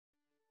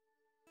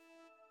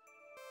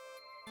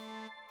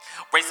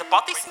Raise up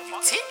all these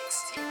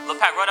tits. Lil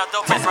Pac wrote out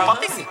dope. Raise up all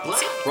these tits.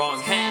 Wrong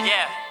hand.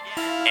 Yeah.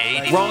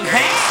 80 Wrong degrees.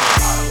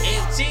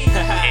 hand. 80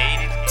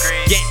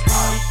 degrees.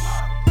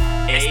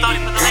 Yeah. It's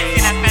starting for the ladies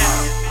in that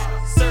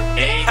fence.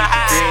 80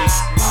 degrees.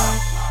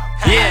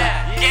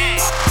 Yeah. Yeah.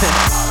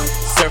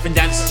 Surfing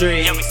down the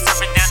street. Yeah, we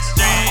surfing down the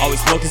street.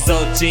 Always smoking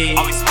OG.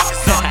 Always smoking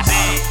some G.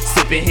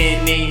 Sipping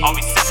Henny.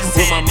 Always sipping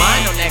With my Henny.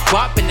 mind on that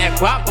guap and that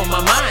guap on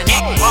my mind.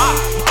 Wow.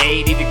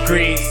 80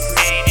 degrees.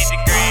 80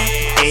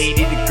 degrees.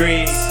 80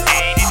 degrees.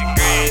 80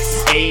 degrees.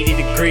 80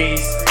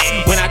 degrees.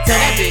 When I tell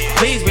that bitch,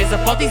 please raise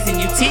up all these and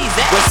you tease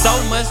that. With so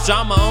much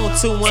drama on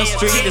 21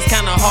 Street, it's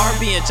kinda hard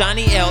being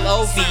Johnny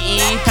L-O-V-E.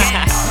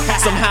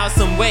 Somehow,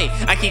 some way,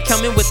 I keep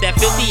coming with that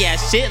filthy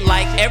ass shit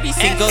like every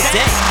single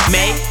day.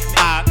 May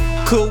I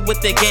cool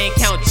with the gang,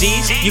 count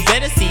G's. You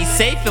better see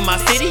safe in my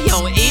city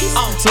on East.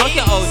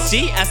 Smoking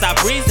OG as I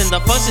breeze and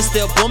the function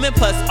still booming.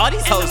 Plus all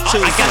these hoes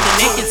choose. I got the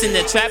nakeds in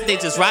the trap, they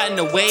just riding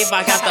the wave.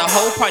 I got the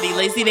whole party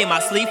lazy, they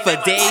might sleep for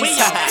days.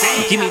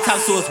 Give me top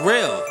so it's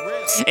real.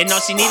 And all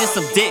she needed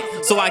some dick,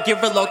 so I give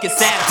her locust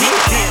sad deal.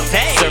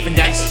 Hey, surfing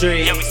down the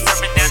street. Yeah, we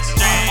surfing down the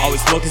street.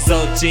 Always smoking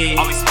OG.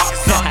 Always smoking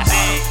some G.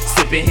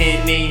 Sipping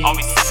Henny.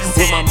 Always sipping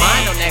With my Henny.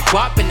 mind on that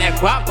guap and that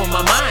guap on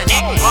my mind.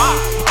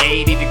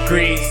 80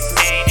 degrees.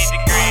 80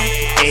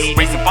 degrees. 80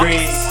 Raise up all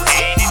these.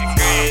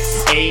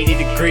 degrees. 80 degrees. 80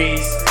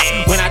 degrees.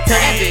 When I tell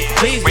that bitch,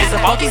 please raise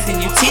up all these and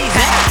you tease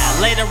that.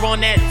 Later on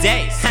that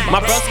day, my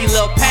broski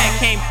Lil Pac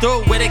came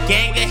through with a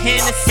gang of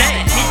Hennessy.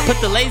 Put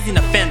the lazy in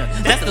the fender,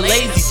 that's the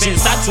lazy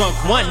juice. I drunk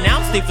one,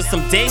 now I'm sleeping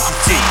some daisy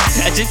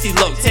juice. A gypsy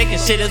look, taking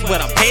shit is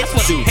what I'm paid to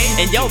do.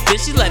 And yo,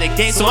 bitch, she let it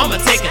game, so I'ma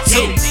take it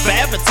too.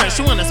 Forever turn,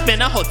 she wanna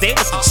spend a whole day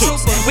with the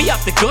troops. We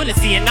off the good and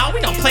see, and now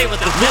we don't play with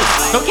the loot.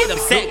 Don't get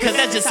upset, cause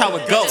that's just how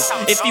it goes.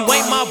 If you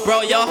ain't my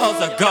bro, your hoes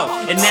are go.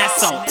 And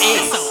that's on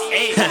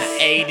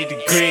 80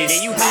 degrees.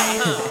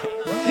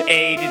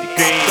 80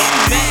 degrees.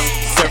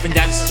 Surfing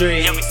down the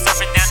street. Yeah, we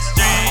surfing down the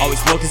street. Always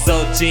smoking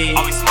OG.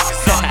 Always smoking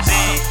some G.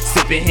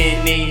 Sipping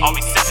Henny.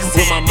 Always sipping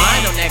With my Henny.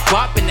 mind on that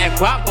guap and that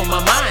guap on my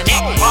mind.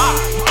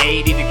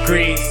 80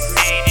 degrees.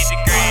 80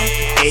 degrees.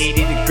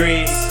 80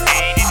 degrees.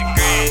 80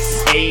 degrees.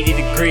 80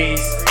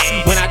 degrees.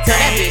 When I tell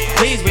that bitch,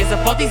 please raise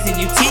up all these and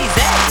you tease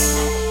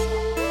that.